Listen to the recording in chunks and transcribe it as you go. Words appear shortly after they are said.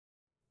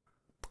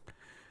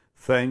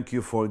Thank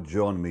you for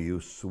joining me,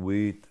 you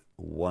sweet,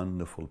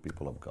 wonderful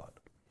people of God.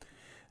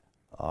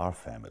 Our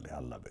family, I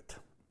love it.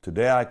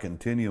 Today I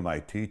continue my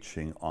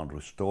teaching on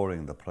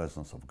restoring the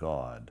presence of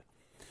God.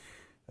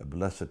 A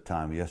blessed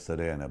time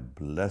yesterday and a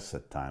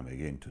blessed time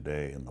again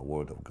today in the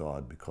Word of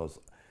God, because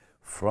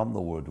from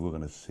the Word we're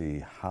going to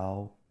see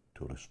how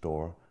to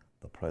restore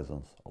the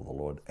presence of the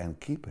Lord and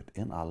keep it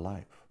in our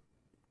life.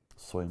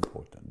 So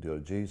important. Dear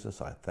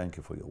Jesus, I thank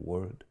you for your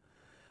Word.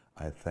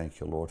 I thank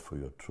you, Lord, for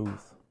your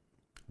truth.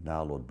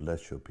 Now, Lord,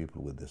 bless your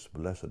people with this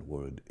blessed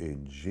word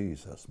in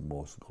Jesus'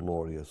 most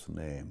glorious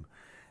name.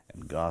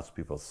 And God's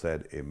people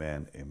said,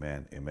 amen,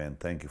 amen, amen.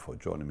 Thank you for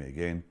joining me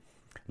again.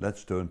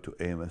 Let's turn to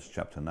Amos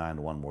chapter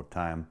 9 one more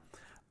time.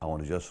 I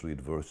want to just read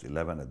verse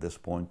 11 at this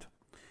point.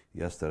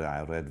 Yesterday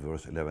I read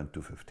verse 11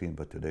 to 15,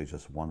 but today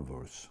just one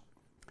verse.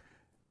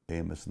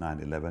 Amos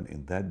 9:11,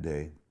 in that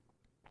day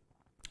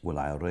will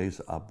I raise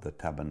up the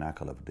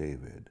tabernacle of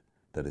David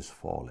that is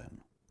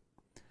fallen,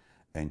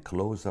 and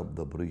close up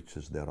the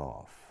breaches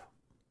thereof.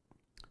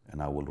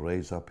 And I will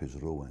raise up his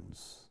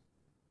ruins,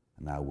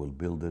 and I will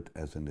build it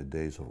as in the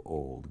days of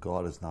old.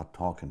 God is not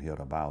talking here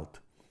about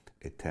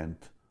a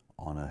tent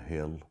on a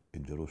hill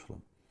in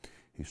Jerusalem.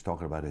 He's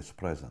talking about his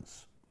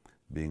presence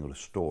being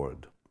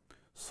restored.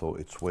 So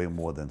it's way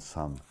more than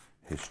some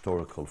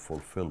historical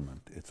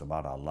fulfillment. It's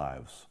about our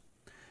lives.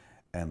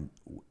 And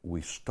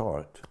we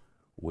start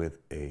with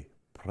a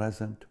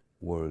present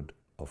word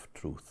of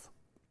truth.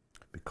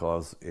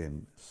 Because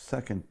in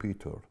 2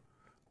 Peter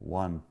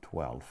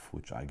 1:12,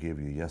 which I gave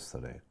you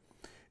yesterday,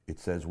 it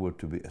says we're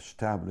to be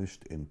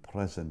established in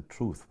present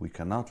truth. We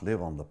cannot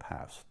live on the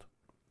past.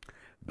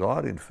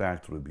 God, in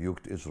fact,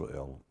 rebuked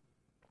Israel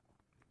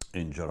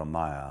in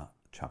Jeremiah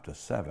chapter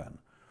 7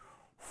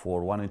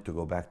 for wanting to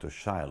go back to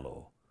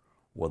Shiloh,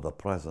 where the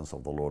presence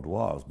of the Lord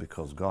was,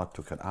 because God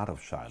took it out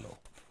of Shiloh.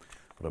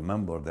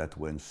 Remember that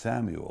when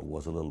Samuel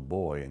was a little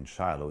boy in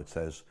Shiloh, it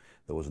says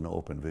there was no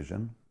open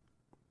vision.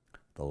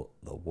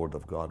 The word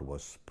of God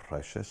was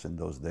precious in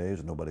those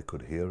days. Nobody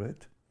could hear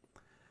it.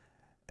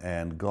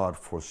 And God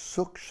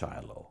forsook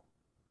Shiloh.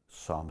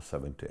 Psalm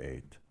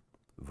 78,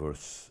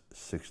 verse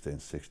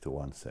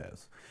 61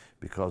 says,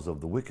 because of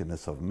the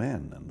wickedness of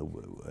men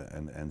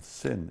and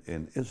sin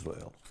in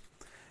Israel.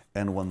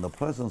 And when the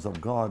presence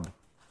of God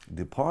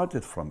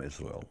departed from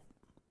Israel,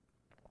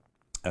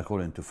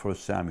 according to 1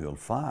 Samuel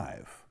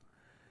 5,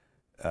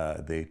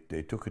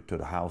 they took it to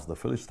the house. The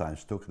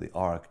Philistines took the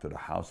ark to the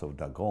house of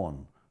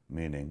Dagon,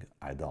 meaning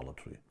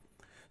idolatry.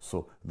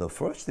 So the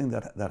first thing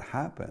that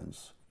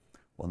happens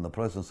when the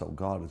presence of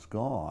God is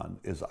gone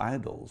is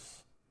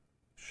idols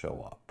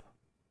show up.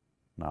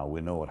 Now we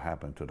know what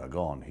happened to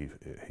Dagon.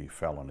 He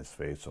fell on his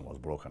face and was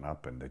broken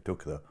up, and they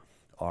took the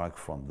ark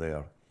from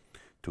there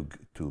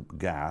to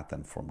Gath,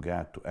 and from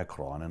Gath to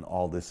Ekron, and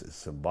all this is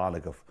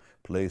symbolic of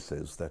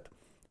places that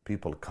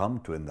people come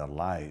to in their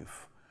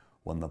life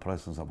when the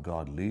presence of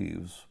God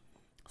leaves.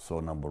 So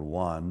number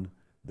one,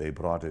 they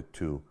brought it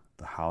to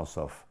the house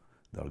of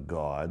their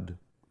God,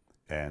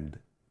 and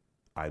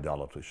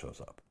idolatry shows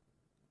up.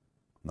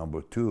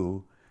 Number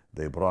two,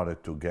 they brought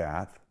it to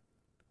Gath,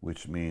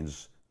 which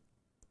means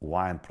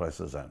wine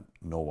presses and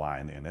no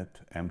wine in it,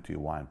 empty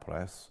wine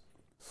press.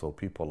 So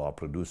people are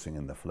producing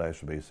in the flesh,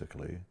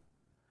 basically.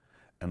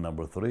 And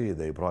number three,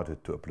 they brought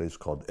it to a place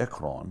called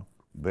Ekron,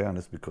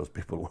 barrenness, because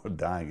people were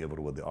dying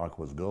everywhere the ark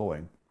was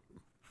going.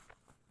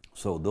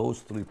 So those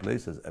three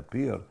places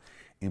appear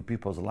in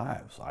people's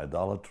lives: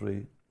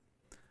 idolatry,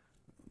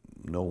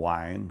 no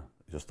wine,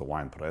 just a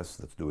wine press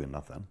that's doing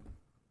nothing,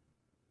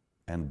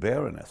 and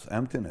barrenness,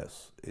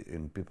 emptiness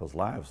in people's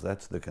lives.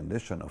 That's the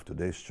condition of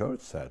today's church,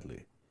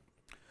 sadly.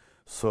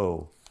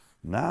 So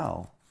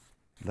now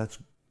let's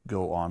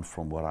go on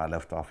from where I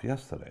left off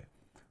yesterday.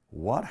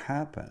 What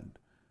happened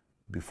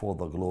before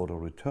the glory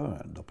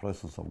returned? The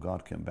presence of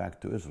God came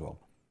back to Israel.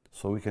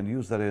 So we can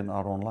use that in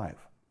our own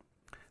life.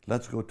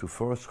 Let's go to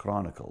 1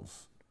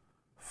 Chronicles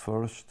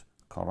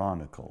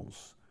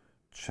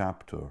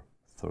chapter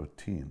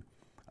 13.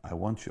 I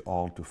want you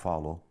all to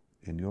follow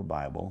in your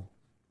Bible,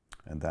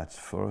 and that's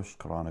 1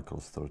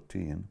 Chronicles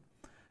 13,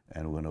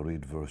 and we're going to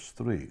read verse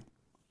 3.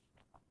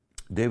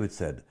 David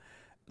said,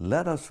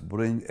 let us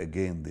bring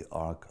again the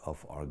ark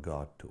of our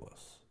God to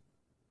us,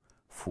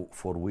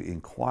 for we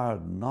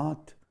inquired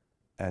not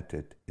at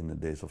it in the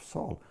days of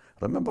Saul.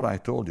 Remember, I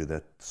told you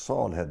that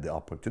Saul had the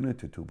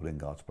opportunity to bring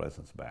God's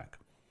presence back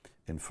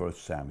in 1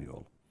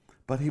 Samuel,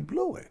 but he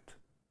blew it.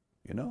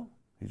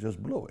 He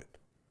just blew it.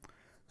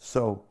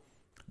 So,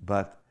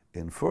 but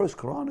in 1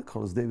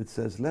 Chronicles, David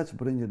says, let's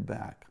bring it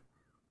back.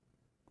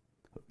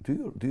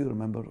 Do you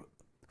remember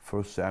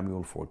 1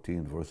 Samuel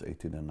 14, verse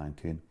 18 and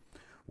 19,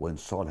 when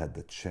Saul had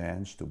the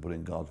chance to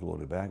bring God's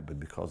glory back, but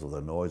because of the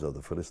noise of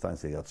the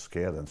Philistines, he got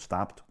scared and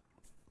stopped?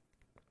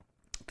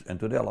 And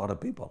today a lot of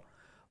people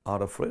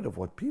are afraid of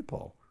what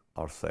people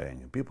are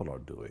saying and people are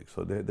doing.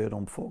 So they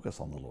don't focus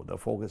on the Lord. They're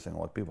focusing on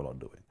what people are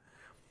doing.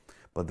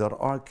 But there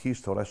are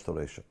keys to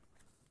restoration.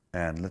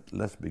 And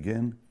let's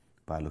begin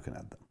by looking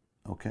at them.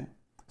 Okay?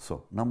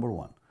 So number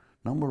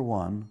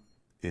one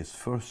is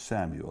 1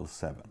 Samuel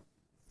 7.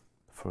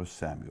 1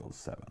 Samuel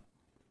 7.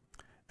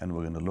 And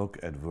we're going to look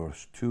at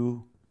verse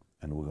 2,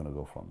 and we're going to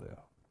go from there.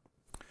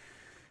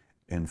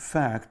 In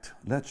fact,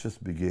 let's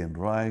just begin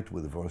right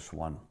with verse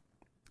 1.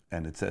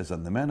 And it says,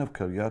 And the men of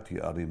Kiryat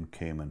Yearim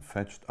came and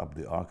fetched up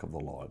the ark of the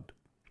Lord,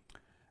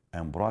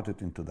 and brought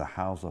it into the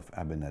house of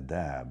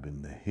Abinadab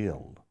in the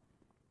hill,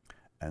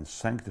 and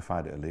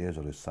sanctified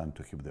Eleazar his son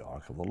to keep the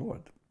ark of the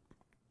Lord.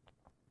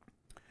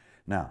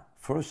 Now,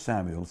 1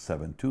 Samuel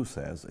 7:2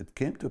 says, It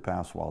came to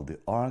pass while the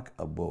ark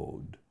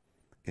abode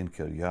in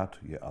Kiryat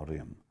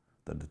Yearim,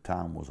 that the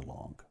time was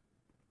long.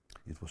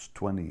 It was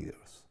 20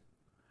 years.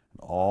 And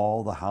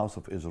all the house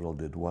of Israel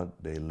did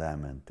what? They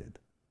lamented.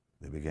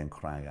 They began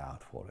crying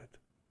out for it.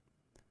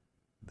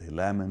 They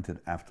lamented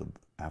after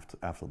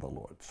the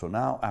Lord. So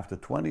now, after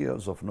 20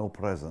 years of no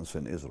presence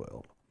in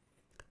Israel,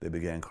 they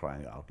began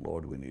crying out,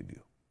 Lord, we need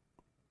you.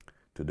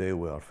 Today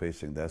we are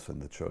facing this in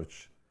the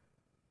church,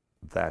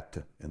 that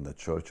in the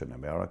church in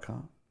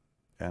America,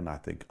 and I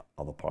think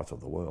other parts of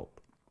the world,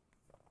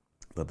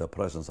 that the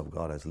presence of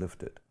God has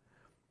lifted.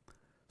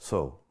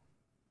 So,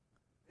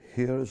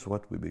 here's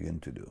what we begin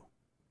to do.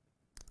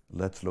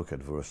 Let's look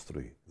at verse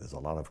 3. There's a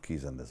lot of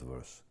keys in this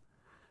verse.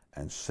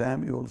 And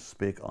Samuel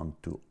spake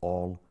unto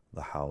all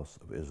the house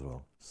of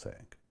Israel,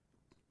 saying,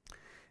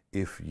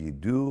 If ye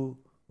do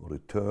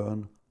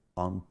return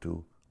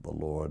unto the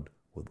Lord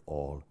with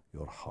all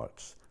your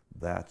hearts.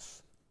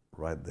 That's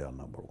right there,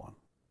 number one.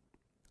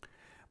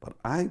 But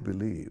I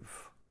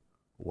believe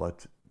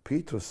what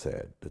Peter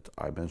said, that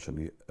I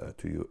mentioned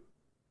to you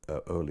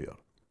earlier,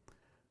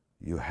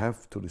 you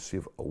have to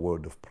receive a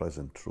word of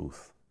present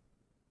truth.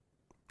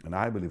 And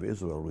I believe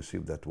Israel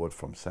received that word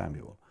from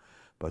Samuel.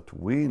 But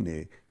we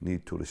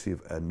need to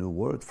receive a new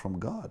word from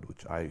God,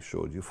 which I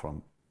showed you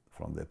from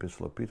the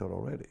Epistle of Peter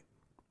already.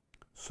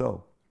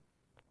 So,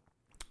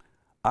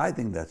 I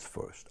think that's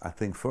first. I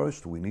think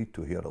first we need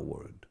to hear a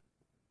word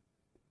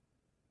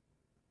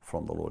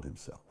from the Lord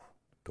himself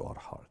to our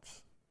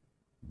hearts.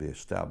 Be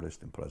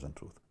established in present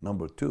truth.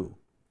 Number two,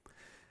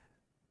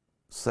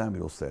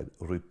 Samuel said,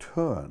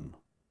 return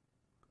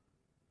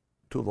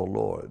to the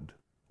Lord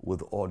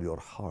with all your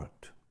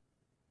heart.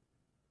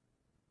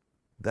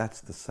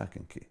 That's the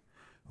second key.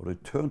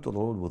 Return to the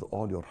Lord with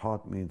all your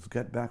heart means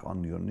get back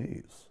on your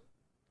knees.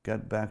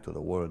 Get back to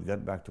the Word.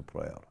 Get back to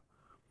prayer.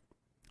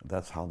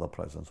 That's how the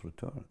presence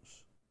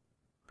returns.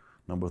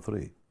 Number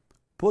three,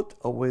 put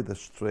away the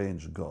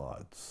strange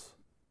gods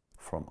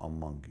from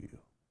among you.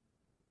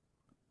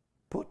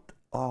 Put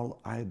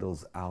all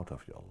idols out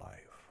of your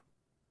life.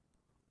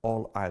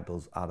 All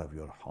idols out of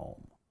your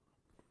home.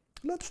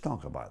 Let's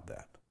talk about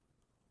that.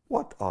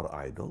 What are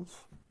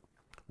idols?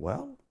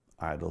 Well,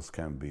 idols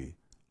can be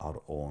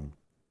our own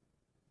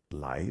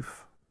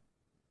life.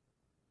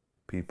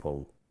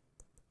 People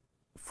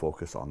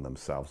focus on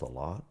themselves a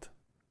lot.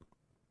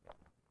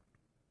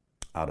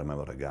 I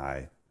remember a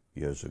guy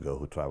years ago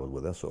who traveled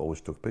with us who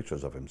always took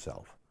pictures of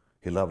himself.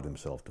 He loved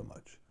himself too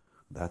much.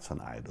 That's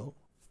an idol.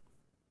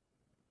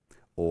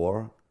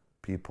 Or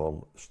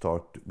people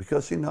start,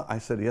 because I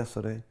said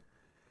yesterday,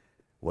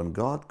 when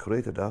God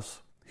created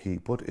us, He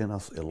put in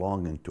us a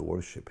longing to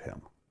worship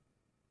Him.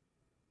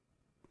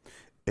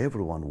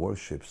 Everyone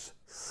worships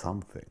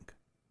something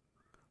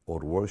or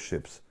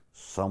worships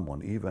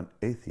someone. Even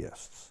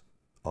atheists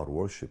are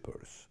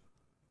worshipers.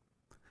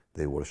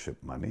 They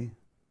worship money.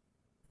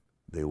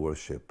 They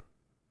worship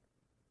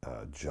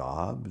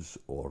jobs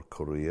or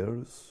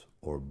careers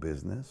or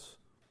business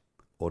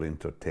or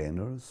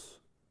entertainers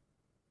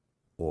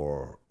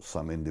or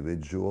some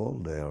individual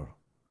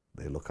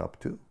they look up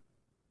to.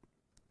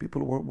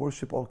 People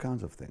worship all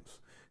kinds of things.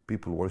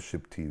 People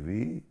worship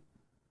TV.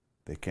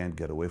 They can't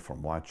get away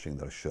from watching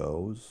their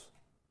shows.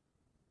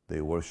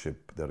 They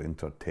worship their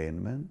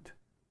entertainment.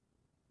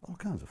 All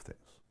kinds of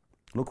things.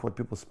 Look what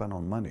people spend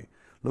on money.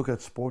 Look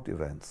at sport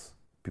events.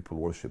 People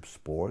worship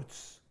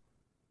sports.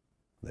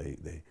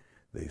 They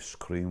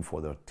scream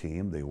for their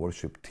team. They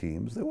worship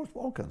teams. They worship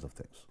all kinds of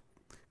things.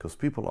 Because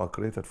people are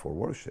created for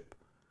worship.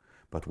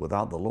 But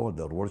without the Lord,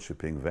 they're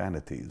worshiping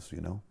vanities,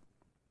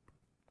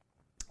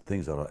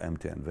 things that are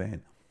empty and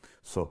vain.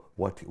 So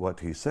what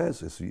he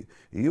says is,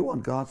 you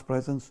want God's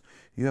presence,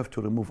 you have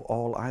to remove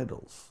all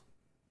idols.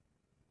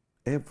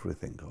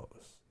 Everything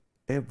goes.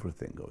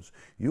 Everything goes.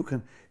 You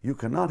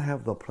cannot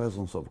have the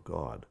presence of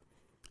God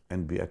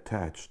and be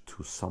attached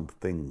to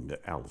something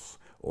else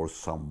or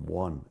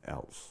someone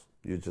else.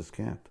 You just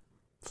can't.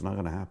 It's not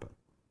going to happen.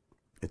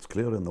 It's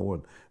clear in the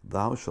Word.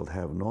 Thou shalt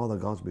have no other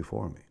gods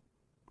before me.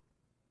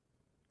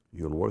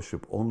 You'll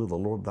worship only the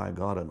Lord thy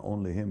God, and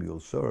only Him you'll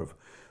serve.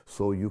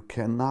 So you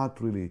cannot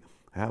really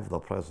have the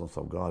presence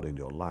of God in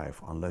your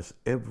life unless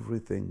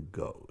everything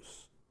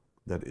goes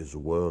that is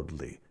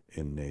worldly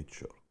in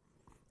nature.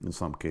 In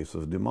some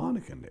cases,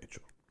 demonic in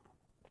nature.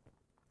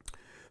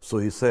 So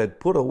he said,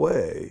 put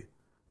away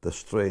the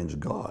strange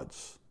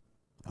gods.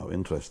 How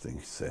interesting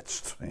he said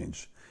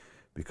strange,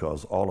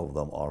 because all of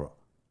them are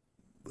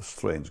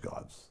strange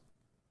gods,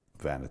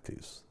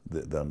 vanities.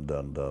 They're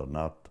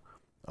not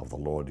of the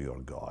Lord your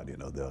God.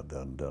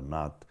 They're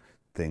not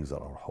things that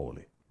are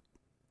holy.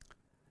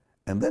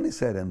 And then he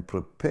said, and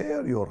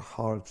prepare your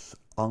hearts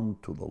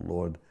unto the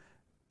Lord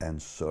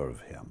and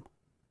serve him.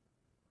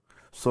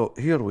 So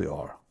here we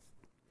are.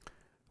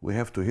 We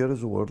have to hear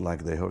his word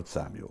like they heard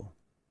Samuel.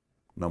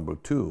 Number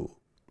two,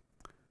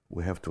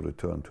 we have to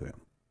return to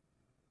him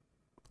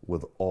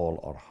with all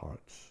our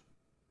hearts.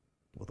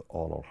 With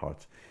all our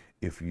hearts.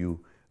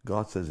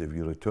 God says, if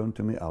you return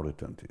to me, I'll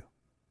return to you.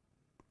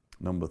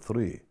 Number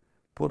three,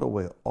 put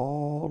away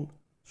all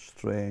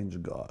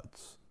strange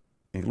gods,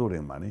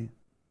 including money,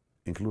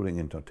 including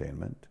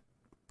entertainment,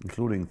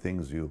 including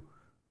things you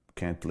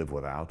can't live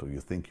without or you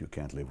think you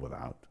can't live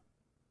without.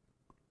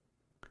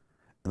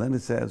 And then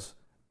it says,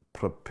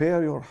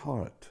 prepare your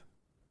heart.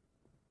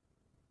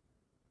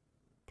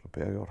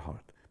 Prepare your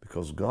heart.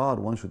 Because God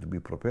wants you to be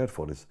prepared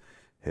for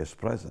his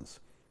presence.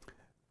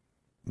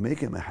 Make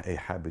him a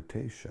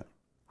habitation.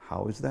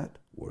 How is that?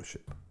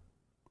 Worship.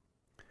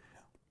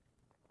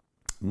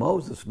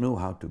 Moses knew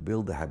how to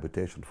build a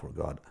habitation for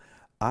God.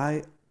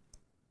 I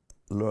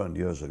learned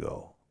years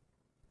ago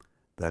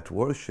that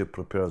worship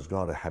prepares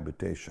God a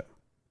habitation.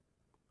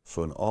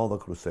 So in all the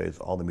crusades,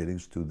 all the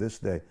meetings, to this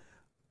day,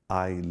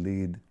 I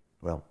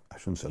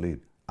shouldn't say lead.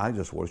 I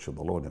just worship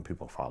the Lord and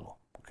people follow,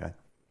 okay?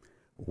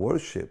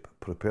 Worship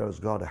prepares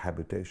God a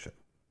habitation.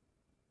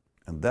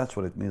 And that's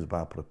what it means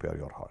by prepare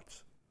your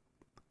hearts.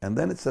 And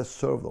then it says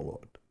serve the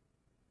Lord.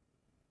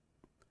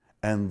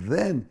 And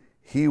then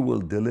he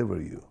will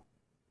deliver you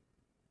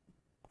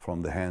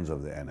from the hands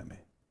of the enemy.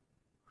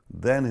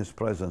 Then his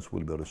presence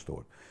will be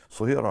restored.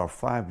 So here are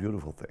 5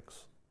 beautiful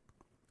things.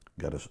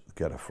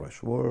 Get a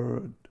fresh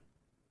word,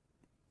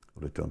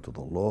 return to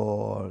the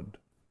Lord,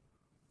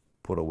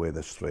 put away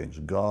the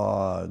strange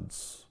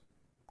gods,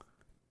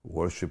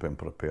 worship and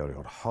prepare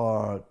your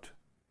heart,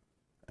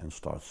 and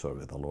start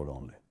serving the Lord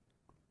only.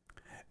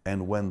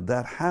 And when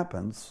that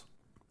happens,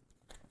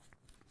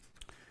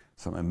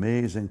 some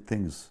amazing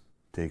things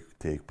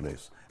take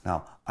place.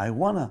 Now, I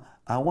wanna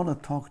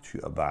talk to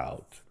you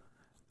about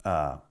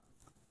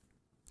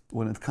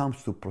when it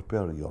comes to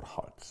preparing your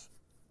hearts,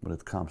 when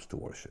it comes to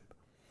worship.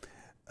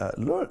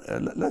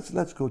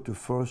 Let's go to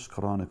 1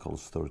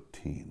 Chronicles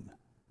 13,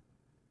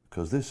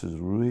 because this is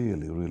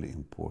really, really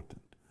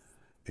important.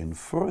 In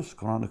 1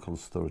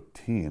 Chronicles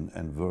 13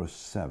 and verse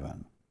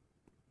 7,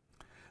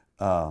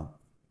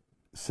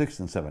 6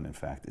 and 7 in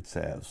fact, it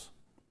says,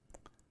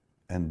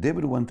 and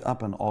David went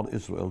up and all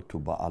Israel to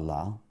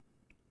Baalah,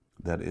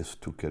 that is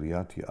to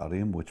Kiryat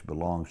Yearim, which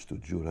belongs to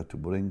Judah, to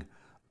bring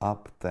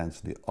up thence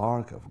the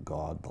ark of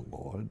God the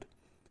Lord,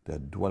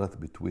 that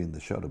dwelleth between the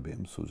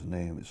cherubims, whose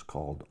name is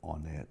called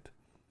on it.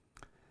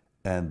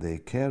 And they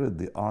carried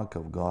the ark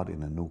of God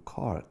in a new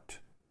cart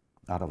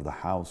out of the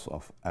house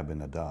of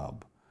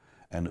Abinadab.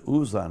 And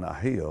Uzzah and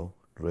Ahio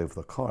drove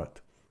the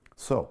cart.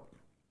 So,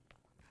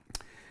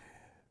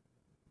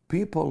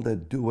 people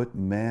that do it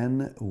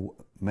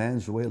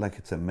man's way, like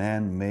it's a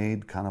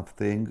man-made kind of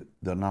thing,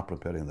 they're not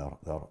preparing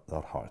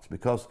their hearts.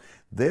 Because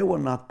they were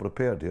not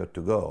prepared here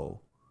to go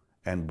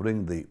and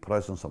bring the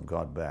presence of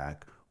God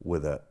back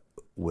with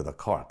a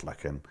cart,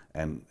 like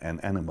an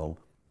animal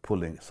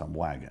pulling some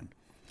wagon.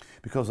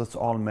 Because it's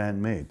all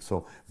man-made.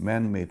 So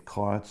man-made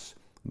carts,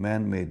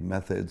 man-made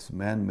methods,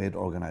 man-made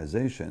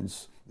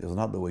organizations is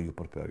not the way you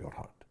prepare your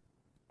heart.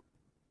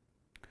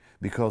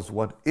 Because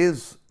what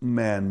is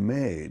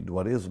man-made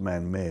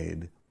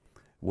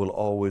will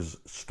always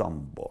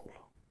stumble,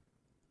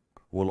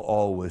 will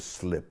always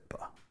slip,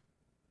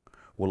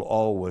 will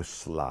always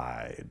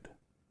slide,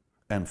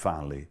 and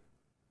finally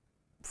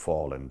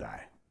fall and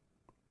die.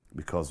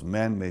 Because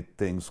man-made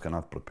things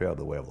cannot prepare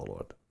the way of the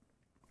Lord.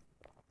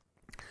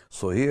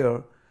 So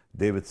here,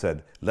 David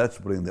said, let's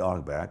bring the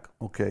ark back.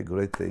 Okay,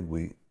 great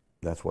thing,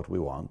 that's what we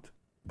want.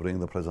 Bring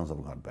the presence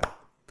of God back.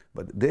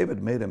 But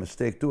David made a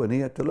mistake too, and he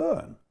had to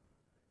learn.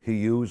 He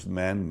used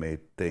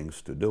man-made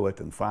things to do it,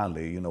 and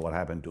finally, you know what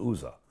happened to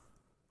Uzzah,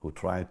 who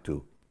tried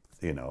to,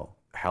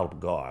 help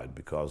God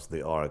because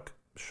the ark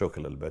shook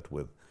a little bit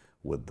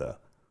when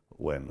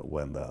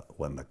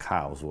the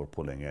cows were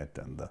pulling it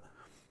and the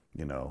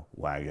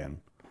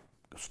wagon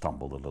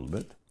stumbled a little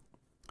bit.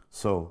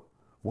 So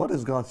what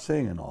is God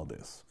saying in all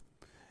this?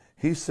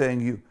 He's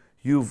saying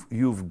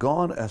you've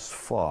gone as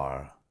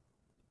far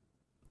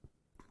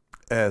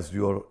as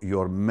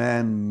your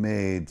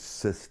man-made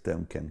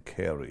system can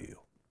carry you.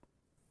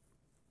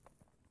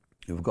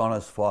 You've gone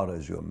as far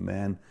as your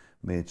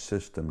man-made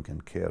system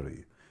can carry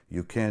you.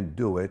 You can't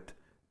do it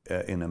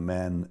in a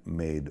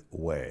man-made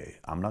way.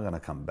 I'm not going to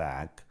come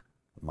back.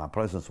 My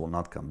presence will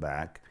not come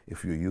back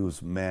if you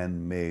use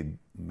man-made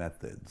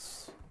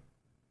methods.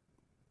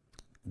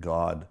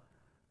 God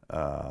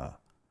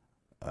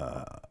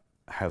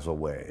has a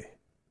way,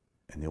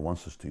 and he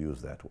wants us to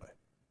use that way.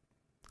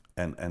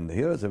 And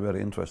here is a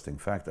very interesting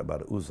fact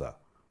about Uzzah.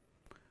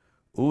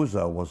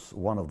 Uzzah was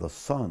one of the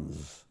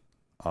sons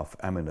of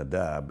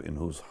Aminadab, in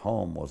whose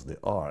home was the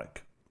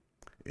ark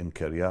in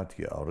Kiryat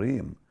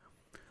Yearim.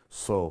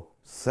 So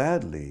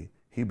sadly,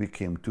 he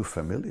became too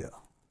familiar.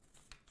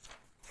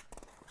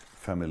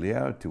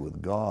 Familiarity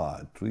with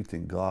God,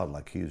 treating God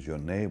like he's your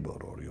neighbor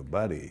or your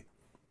buddy,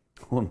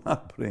 will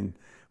not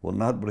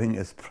bring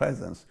His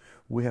presence.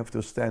 We have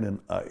to stand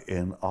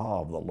in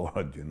awe of the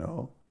Lord, you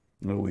know.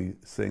 We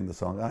sing the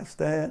song, I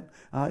stand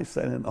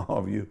in awe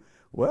of you.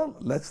 Well,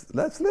 let's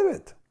live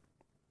it.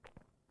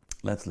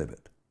 Let's live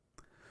it.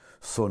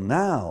 So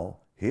now,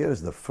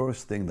 here's the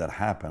first thing that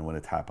happened when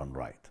it happened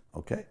right,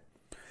 okay?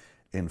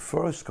 In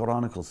 1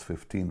 Chronicles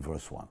 15,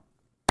 verse 1,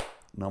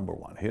 number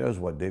 1, here's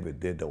what David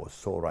did that was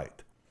so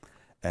right.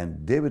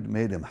 And David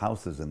made him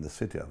houses in the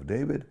city of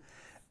David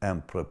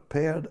and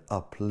prepared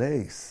a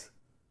place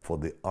for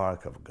the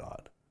ark of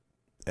God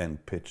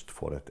and pitched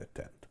for it a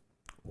tent.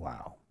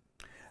 Wow.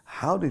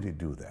 How did he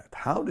do that?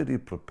 How did he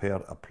prepare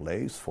a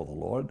place for the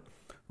Lord?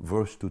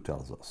 Verse 2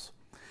 tells us.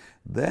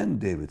 Then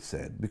David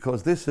said,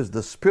 because this is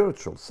the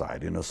spiritual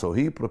side, you know, so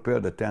he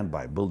prepared a tent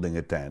by building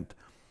a tent.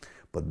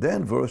 But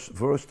then verse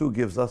 2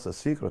 gives us a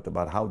secret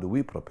about how do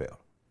we prepare.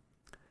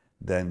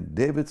 Then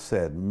David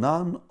said,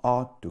 none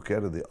ought to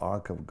carry the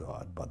ark of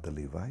God but the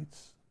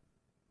Levites.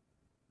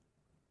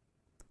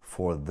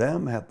 For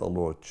them hath the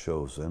Lord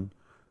chosen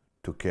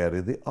to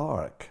carry the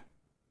ark,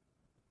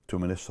 to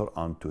minister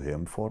unto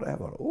him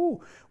forever.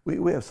 Oh,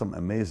 we have some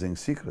amazing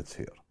secrets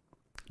here.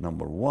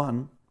 Number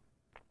 1,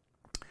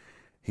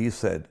 he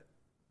said,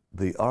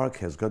 the ark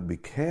has got to be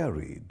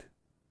carried.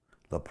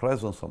 The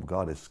presence of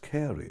God is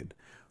carried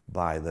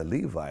by the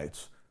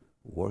Levites,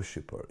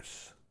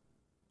 worshipers.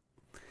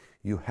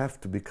 You have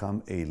to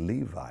become a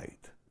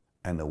Levite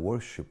and a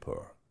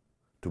worshiper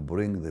to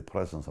bring the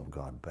presence of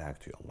God back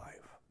to your life.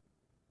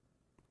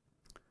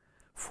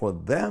 For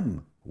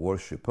them,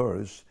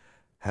 worshipers,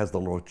 has the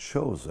Lord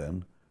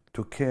chosen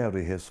to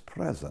carry His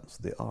presence,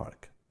 the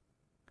ark,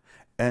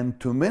 and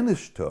to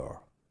minister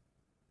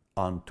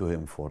unto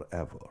Him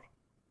forever.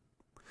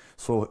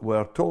 So we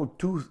are told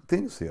two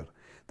things here,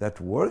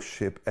 that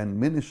worship and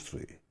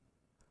ministry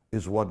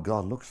is what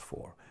God looks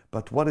for.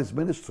 But what is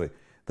ministry?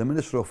 The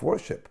ministry of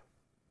worship.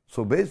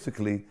 So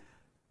basically,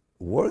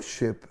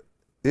 worship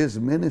is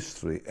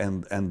ministry,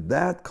 and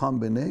that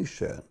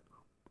combination,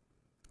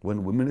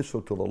 when we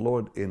minister to the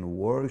Lord in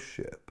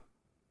worship,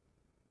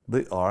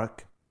 the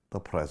ark, the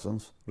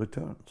presence,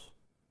 returns.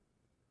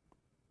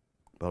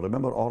 But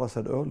remember all I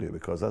said earlier,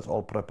 because that's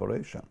all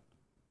preparation.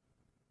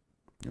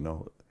 You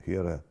know,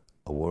 hear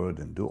a word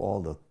and do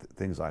all the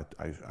things I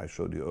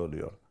showed you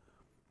earlier.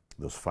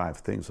 Those 5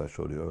 things I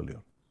showed you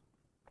earlier.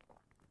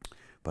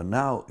 But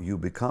now you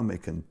become a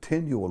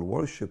continual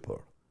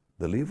worshiper,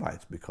 the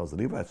Levites, because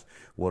the Levites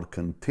were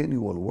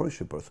continual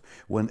worshipers.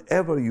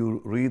 Whenever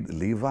you read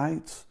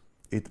Levites,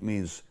 it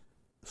means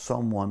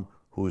someone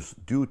whose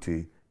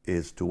duty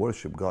is to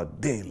worship God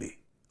daily,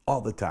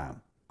 all the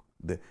time.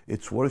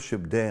 It's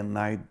worship day and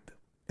night,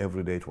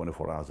 every day,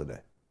 24 hours a day.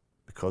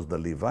 Because the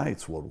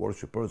Levites were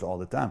worshipers all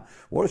the time.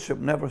 Worship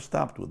never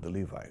stopped with the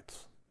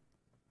Levites.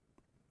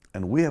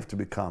 And we have to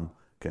become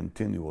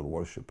continual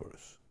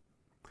worshipers.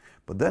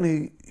 But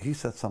then he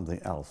said something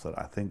else that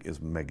I think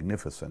is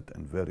magnificent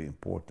and very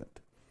important.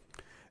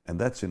 And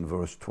that's in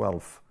verse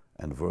 12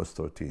 and verse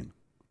 13.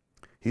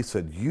 He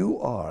said, you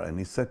are, and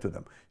he said to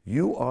them,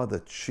 you are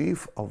the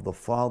chief of the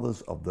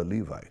fathers of the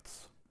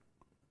Levites.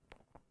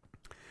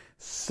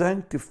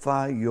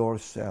 Sanctify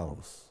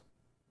yourselves,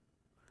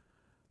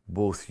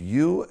 both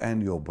you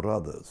and your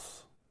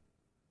brothers,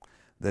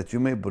 that you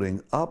may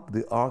bring up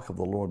the ark of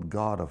the Lord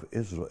God of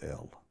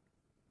Israel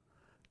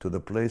to the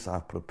place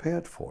I've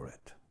prepared for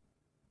it.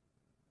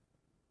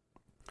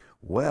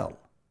 Well,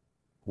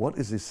 what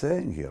is he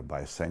saying here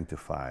by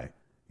sanctify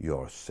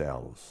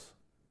yourselves?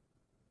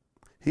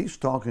 He's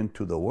talking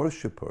to the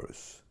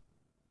worshipers.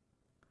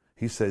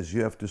 He says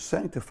you have to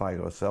sanctify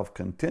yourself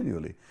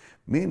continually,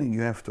 meaning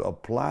you have to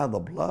apply the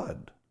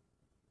blood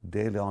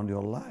daily on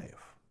your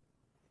life.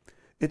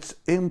 It's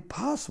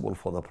impossible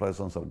for the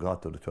presence of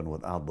God to return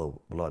without the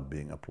blood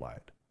being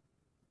applied.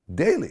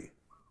 Daily.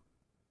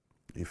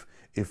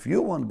 If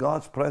you want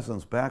God's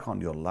presence back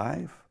on your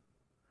life,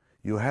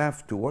 you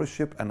have to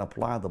worship and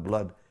apply the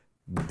blood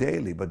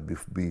daily. But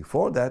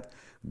before that,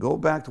 go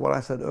back to what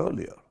I said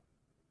earlier.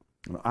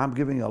 I'm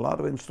giving you a lot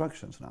of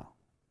instructions now,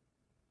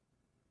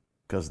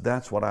 because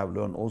that's what I've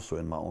learned also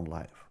in my own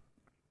life.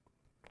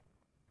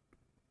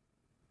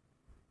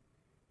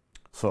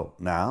 So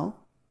now,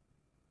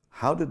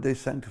 how did they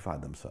sanctify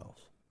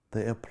themselves?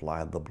 They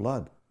applied the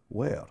blood.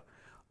 Where?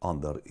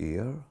 On their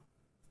ear,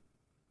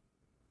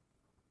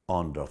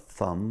 on their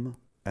thumb,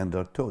 and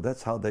their toe.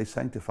 That's how they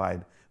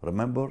sanctified.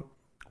 Remember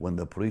when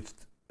the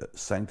priest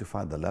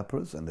sanctified the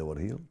lepers and they were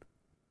healed?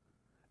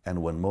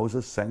 And when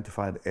Moses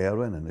sanctified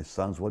Aaron and his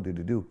sons, what did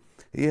he do?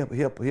 He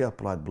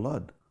applied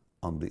blood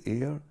on the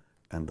ear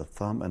and the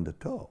thumb and the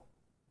toe.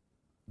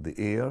 The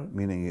ear,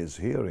 meaning his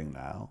hearing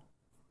now,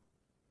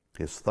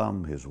 his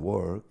thumb, his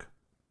work,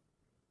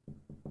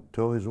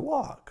 toe, his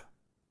walk.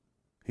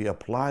 He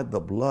applied the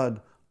blood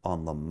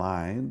on the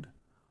mind,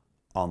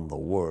 on the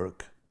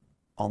work,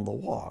 on the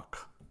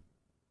walk.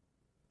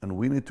 And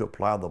we need to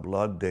apply the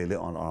blood daily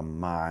on our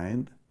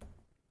mind,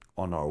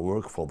 on our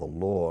work for the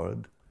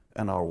Lord,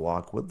 and our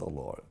walk with the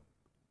Lord.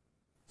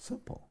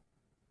 Simple.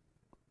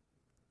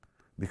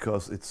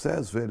 Because it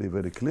says very,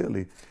 very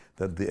clearly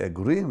that the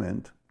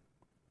agreement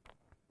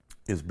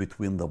is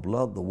between the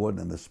blood, the word,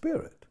 and the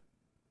Spirit.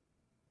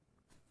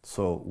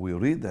 So we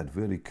read that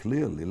very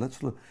clearly. Let's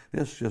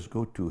just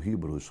go to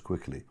Hebrews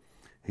quickly.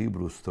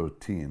 Hebrews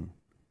 13,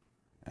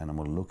 and I'm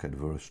going to look at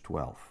verse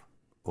 12.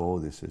 Oh,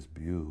 this is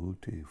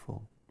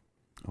beautiful.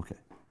 Okay.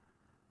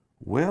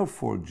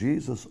 Wherefore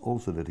Jesus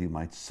also, that he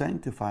might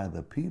sanctify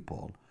the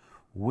people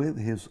with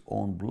his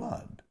own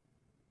blood.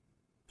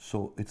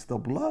 So it's the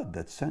blood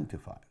that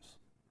sanctifies.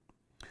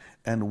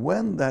 And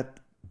when that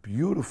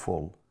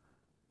beautiful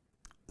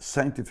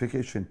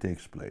sanctification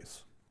takes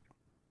place,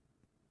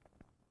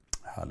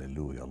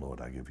 hallelujah,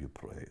 Lord, I give you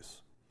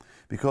praise.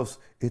 Because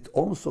it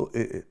also,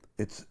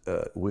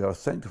 we are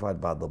sanctified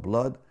by the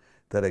blood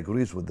that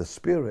agrees with the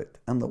Spirit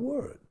and the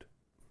Word.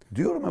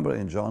 Do you remember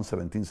in John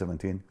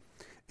 17:17,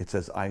 it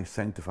says, I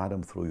sanctified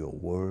them through your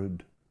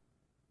word,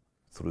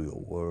 through your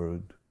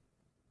word.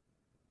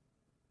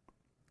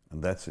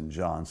 And that's in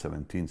John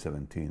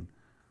 17:17.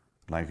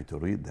 I'd like you to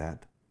read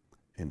that.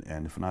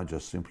 And if not,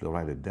 just simply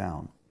write it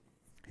down.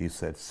 He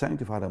said,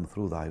 sanctify them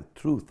through thy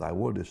truth. Thy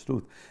word is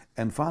truth.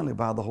 And finally,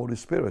 by the Holy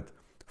Spirit,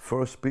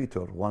 1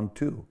 Peter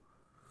 1:2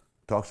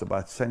 talks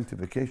about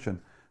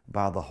sanctification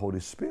by the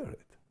Holy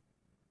Spirit.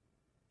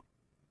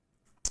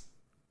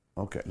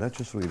 Okay, let's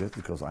just read it,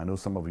 because I know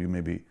some of you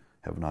maybe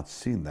have not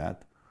seen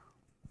that.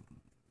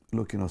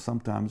 Look,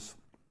 sometimes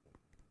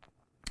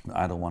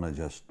I don't want to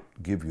just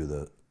give you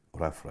the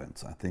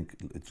reference. I think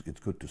it's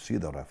good to see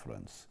the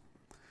reference.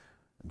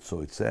 And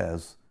so it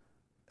says,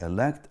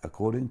 elect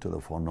according to the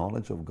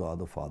foreknowledge of God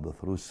the Father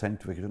through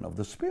sanctification of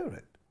the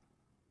Spirit.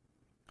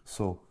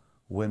 So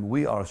when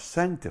we are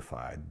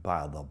sanctified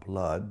by the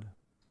blood,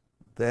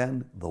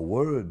 then the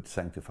Word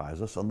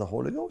sanctifies us and the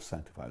Holy Ghost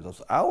sanctifies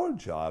us. Our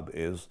job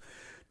is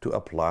to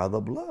apply the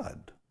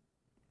blood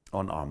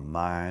on our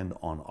mind,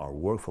 on our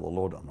work for the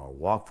Lord, on our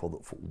walk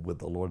with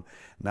the Lord.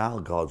 Now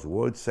God's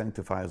Word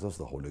sanctifies us,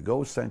 the Holy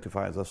Ghost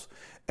sanctifies us,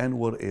 and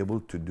we're able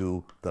to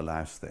do the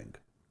last thing.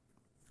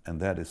 And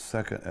that is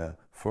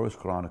 1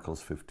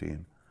 Chronicles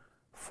 15,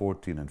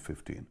 14 and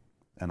 15.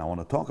 And I want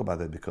to talk about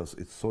that because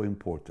it's so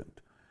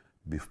important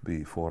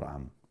before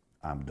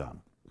I'm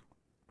done.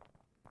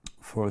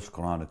 1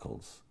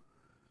 Chronicles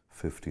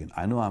 15.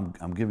 I know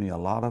I'm giving you a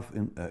lot of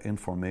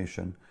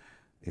information.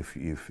 If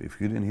you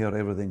didn't hear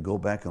everything, go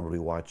back and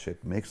rewatch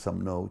it. Make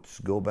some notes.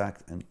 Go back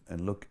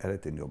and look at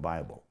it in your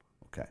Bible.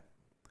 Okay.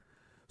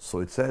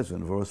 So it says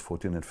in verse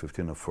 14 and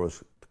 15 of 1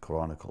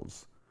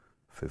 Chronicles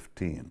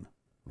 15,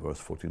 verse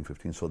 14,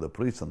 15, so the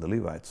priests and the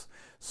Levites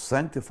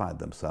sanctified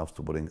themselves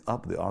to bring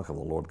up the ark of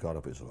the Lord God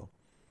of Israel.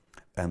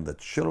 And the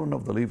children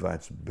of the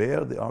Levites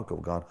bear the ark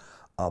of God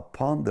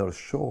upon their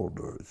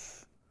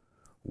shoulders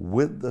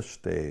with the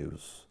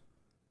staves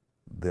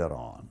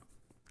thereon,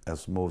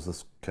 as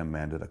Moses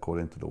commanded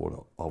according to the word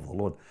of the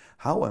Lord.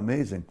 How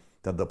amazing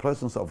that the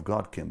presence of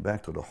God came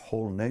back to the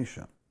whole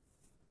nation.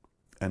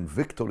 And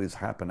victories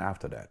happened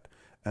after that.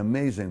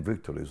 Amazing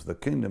victories. The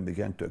kingdom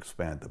began to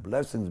expand. The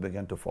blessings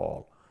began to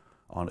fall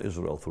on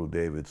Israel through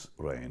David's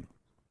reign.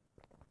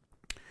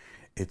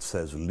 It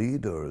says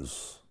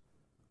leaders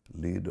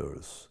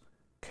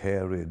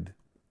carried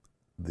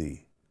the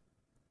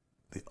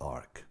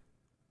ark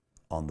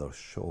on their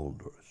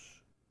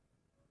shoulders.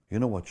 You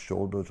know what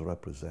shoulders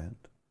represent?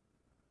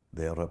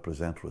 They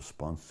represent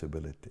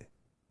responsibility.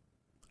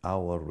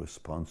 Our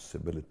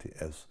responsibility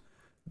as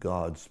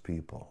God's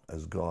people,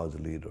 as God's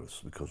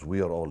leaders, because we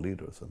are all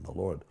leaders in the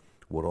Lord.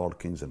 We're all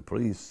kings and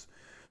priests.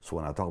 So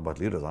when I talk about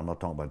leaders, I'm not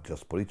talking about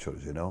just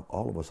preachers,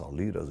 All of us are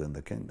leaders in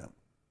the kingdom.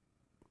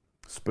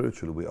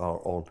 Spiritually, we are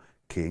all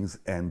kings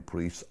and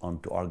priests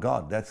unto our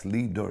God. That's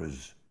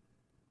leaders.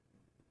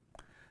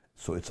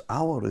 So it's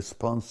our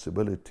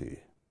responsibility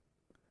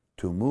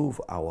to move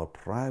our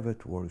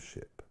private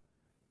worship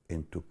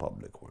into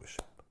public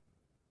worship.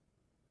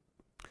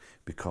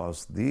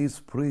 Because these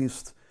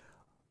priests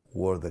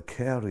were the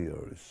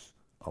carriers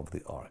of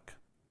the ark,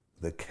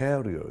 the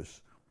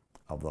carriers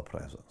of the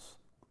presence.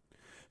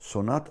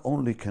 So not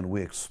only can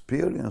we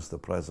experience the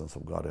presence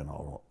of God in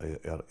our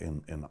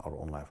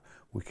own life,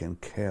 we can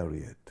carry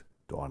it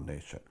to our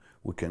nation.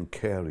 We can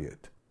carry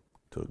it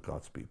to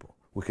God's people.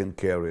 We can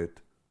carry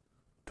it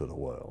to the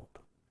world.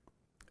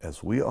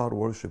 As we are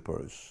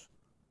worshipers,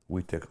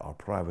 we take our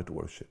private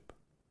worship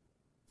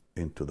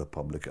into the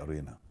public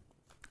arena,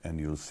 and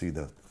you'll see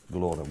the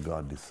glory of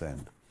God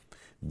descend.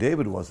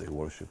 David was a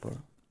worshiper.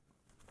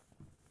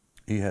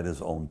 He had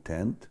his own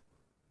tent,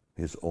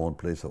 his own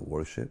place of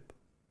worship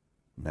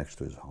next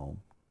to his home,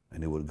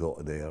 and he would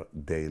go there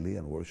daily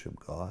and worship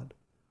God.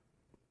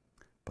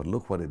 But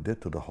look what it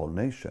did to the whole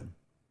nation.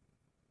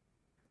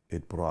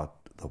 It brought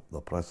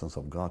the presence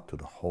of God to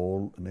the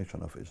whole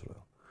nation of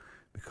Israel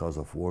because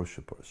of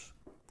worshipers.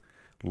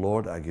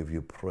 Lord, I give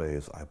you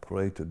praise. I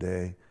pray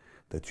today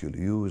that you'll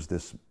use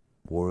this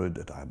word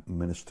that I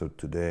ministered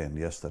today and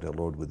yesterday,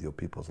 Lord, with your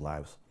people's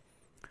lives,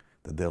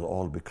 that they'll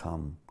all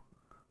become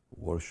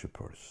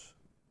worshipers,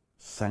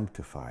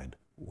 sanctified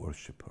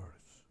worshipers.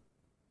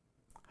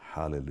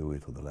 Hallelujah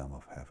to the Lamb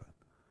of heaven.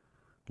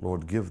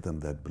 Lord, give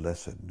them that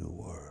blessed new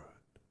word.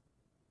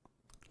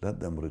 let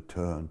them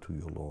return to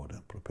you, Lord,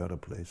 and prepare a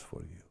place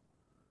for you.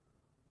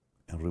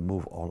 And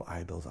remove all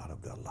idols out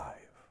of their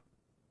life.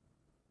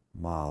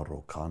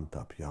 Maro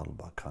kanta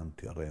pialba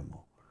kanti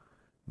remo.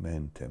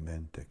 Mente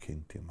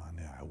kinti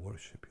mane. I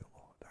worship you,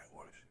 Lord. I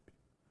worship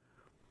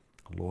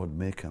you. Lord,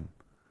 make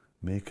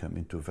them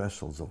into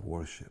vessels of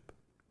worship.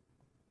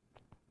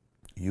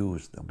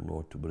 Use them,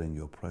 Lord, to bring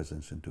your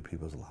presence into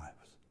people's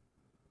lives,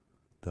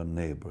 their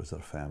neighbors, their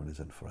families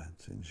and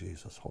friends, in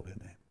Jesus' holy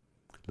name.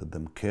 Let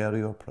them carry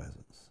your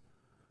presence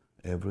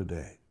every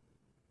day,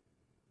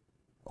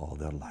 all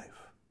their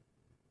life,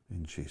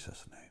 in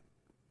Jesus' name.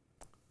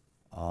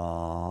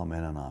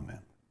 Amen and amen.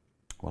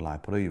 Well, I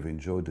pray you've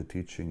enjoyed the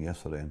teaching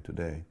yesterday and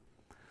today.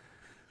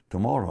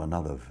 Tomorrow,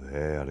 another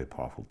very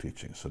powerful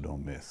teaching, so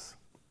don't miss.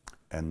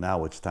 And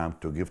now it's time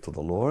to give to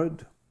the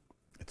Lord.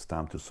 It's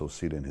time to sow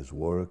seed in His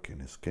work, in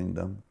His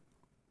kingdom.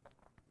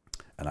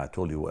 And I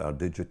told you we are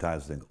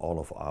digitizing all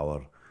of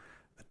our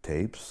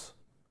tapes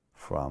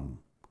from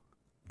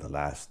the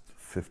last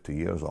 50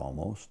 years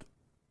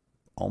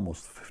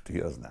almost 50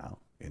 years now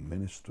in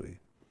ministry.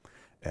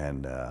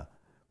 And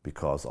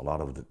because a lot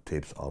of the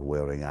tapes are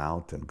wearing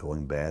out and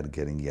going bad,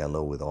 getting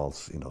yellow with all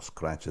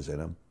scratches in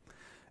them.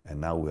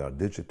 And now we are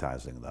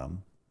digitizing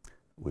them.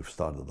 We've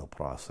started the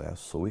process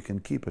so we can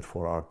keep it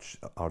for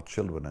our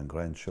children and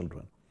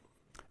grandchildren.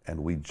 And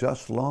we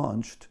just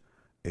launched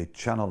a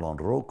channel on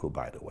Roku,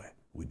 by the way.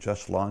 We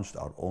just launched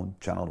our own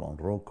channel on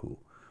Roku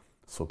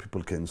so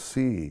people can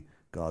see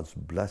God's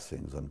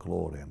blessings and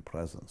glory and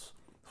presence,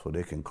 so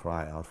they can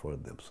cry out for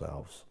it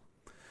themselves.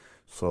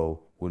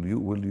 So will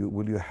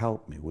you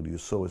help me? Will you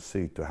sow a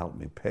seed to help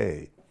me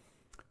pay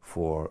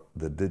for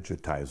the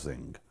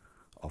digitizing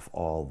of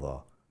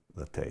all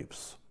the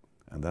tapes?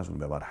 And that's going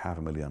to be about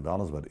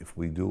 $500,000. But if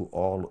we do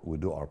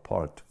our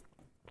part,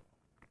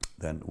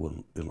 then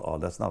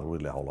that's not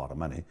really a whole lot of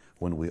money.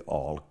 When we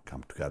all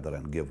come together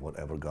and give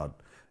whatever God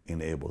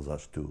enables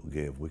us to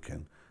give,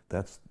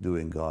 that's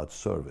doing God's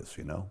service,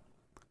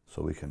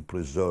 so we can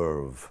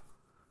preserve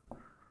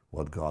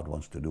what God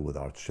wants to do with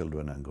our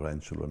children and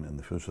grandchildren in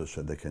the future,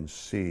 so they can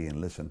see and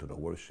listen to the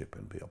worship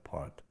and be a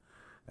part.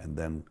 And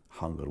then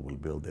hunger will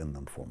build in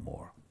them for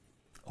more.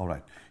 All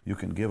right, you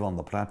can give on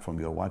the platform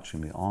you're watching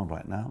me on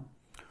right now,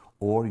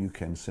 or you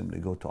can simply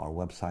go to our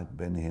website,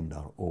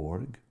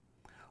 bennyhinn.org,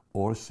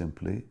 or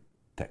simply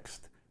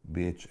text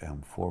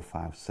BHM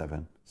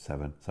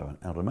 45777.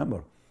 And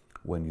remember,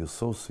 when you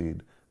sow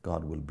seed,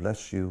 God will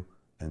bless you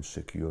and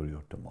secure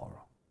your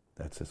tomorrow.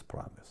 That's His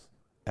promise.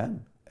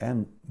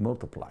 And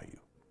multiply you.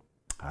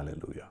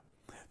 Hallelujah.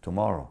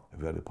 Tomorrow, a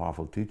very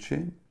powerful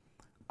teaching.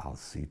 I'll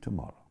see you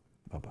tomorrow.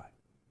 Bye-bye.